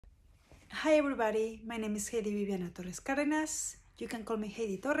Hi everybody, my name is Hedy Viviana Torres Cárdenas. You can call me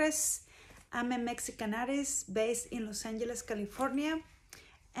Hedy Torres. I'm a Mexican artist based in Los Angeles, California,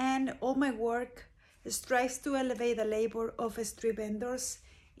 and all my work strives to elevate the labor of street vendors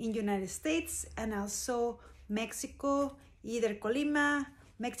in United States and also Mexico, either Colima,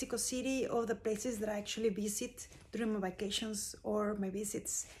 Mexico City, or the places that I actually visit during my vacations or my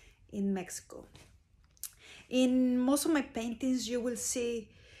visits in Mexico. In most of my paintings, you will see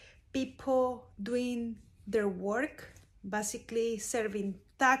people doing their work, basically serving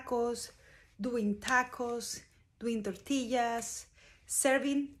tacos, doing tortillas,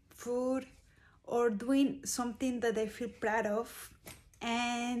 serving food, or doing something that they feel proud of.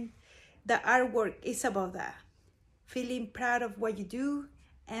 And the artwork is about that, feeling proud of what you do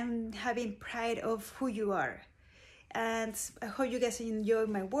and having pride of who you are. And I hope you guys enjoy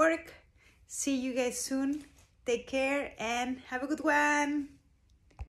my work. See you guys soon. Take care and have a good one.